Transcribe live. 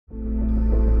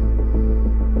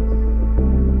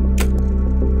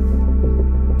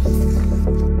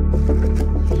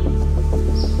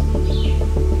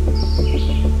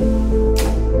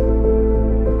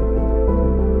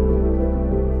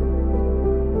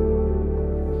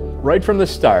Right from the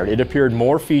start, it appeared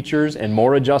more features and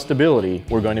more adjustability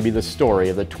were going to be the story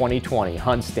of the 2020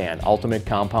 HuntStand Ultimate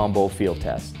Compound Bow Field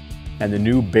Test. And the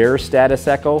new Bear Status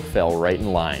EKO fell right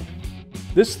in line.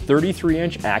 This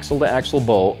 33-inch axle-to-axle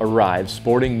bow arrives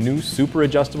sporting new super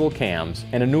adjustable cams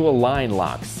and a new Align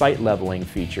Lock sight leveling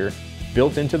feature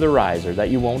built into the riser that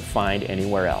you won't find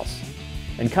anywhere else.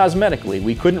 And cosmetically,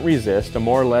 we couldn't resist a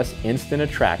more or less instant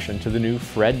attraction to the new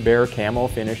Fred Bear camo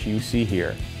finish you see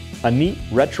here. A neat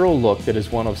retro look that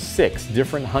is one of 6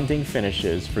 different hunting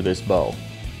finishes for this bow.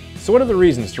 So what are the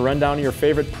reasons to run down to your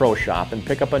favorite pro shop and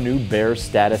pick up a new Bear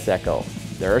Status EKO?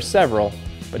 There are several,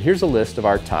 but here's a list of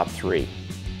our top 3.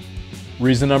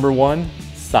 Reason number 1,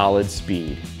 solid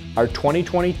speed. Our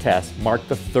 2020 test marked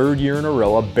the 3rd year in a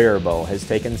row a Bear bow has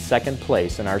taken 2nd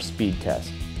place in our speed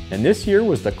test. And this year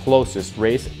was the closest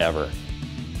race ever.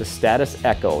 The Status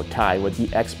EKO tied with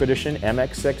the Expedition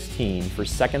MX16 for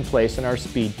 2nd place in our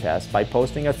speed test by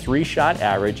posting a 3-shot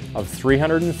average of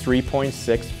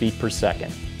 303.6 feet per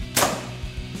second.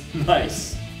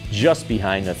 Nice! Just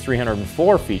behind the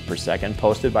 304 feet per second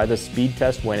posted by the speed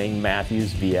test winning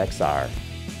Matthews VXR.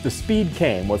 The speed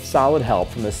came with solid help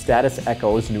from the Status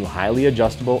EKO's new highly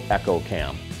adjustable EKO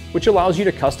cam, which allows you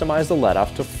to customize the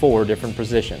let-off to 4 different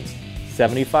positions,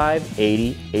 75,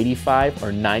 80, 85,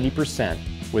 or 90%,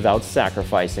 without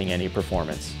sacrificing any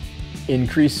performance.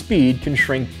 Increased speed can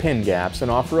shrink pin gaps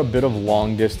and offer a bit of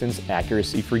long-distance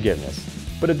accuracy forgiveness,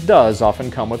 but it does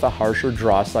often come with a harsher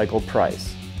draw cycle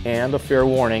price. And a fair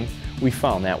warning, we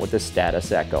found that with the Status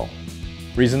EKO.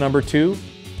 Reason number 2,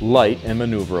 light and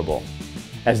maneuverable.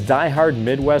 As die-hard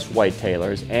Midwest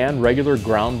whitetailers and regular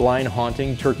ground blind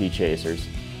haunting turkey chasers,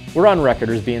 we're on record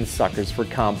as being suckers for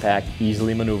compact,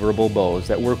 easily maneuverable bows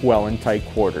that work well in tight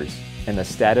quarters, and the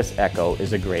Status EKO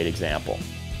is a great example.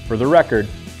 For the record,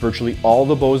 virtually all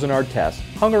the bows in our test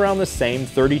hung around the same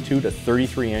 32 to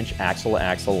 33 inch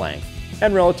axle-to-axle length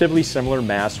and relatively similar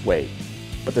mass weight,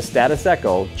 but the Status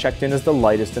EKO checked in as the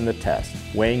lightest in the test,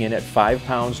 weighing in at 5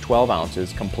 pounds 12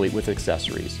 ounces complete with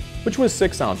accessories, which was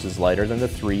 6 ounces lighter than the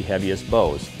 3 heaviest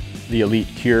bows, the Elite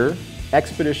Cure,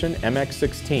 Expedition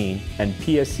MX16, and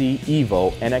PSC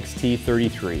Evo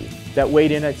NXT33, that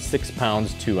weighed in at 6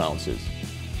 pounds 2 ounces.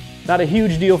 Not a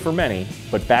huge deal for many,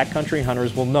 but backcountry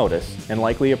hunters will notice and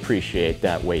likely appreciate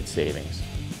that weight savings.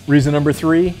 Reason number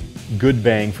 3, good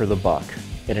bang for the buck.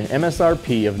 At an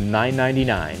MSRP of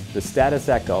 $9.99, the Status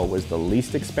EKO was the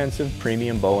least expensive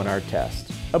premium bow in our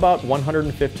test, about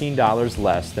 $115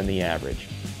 less than the average.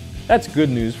 That's good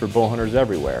news for bow hunters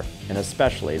everywhere, and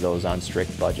especially those on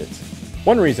strict budgets.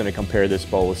 One reason to compare this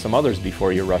bow with some others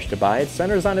before you rush to buy it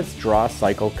centers on its draw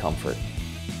cycle comfort.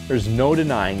 There's no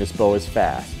denying this bow is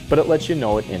fast, but it lets you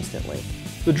know it instantly.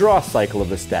 The draw cycle of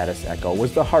the Status EKO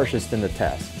was the harshest in the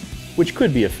test, which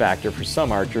could be a factor for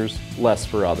some archers, less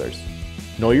for others.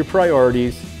 Know your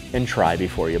priorities and try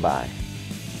before you buy.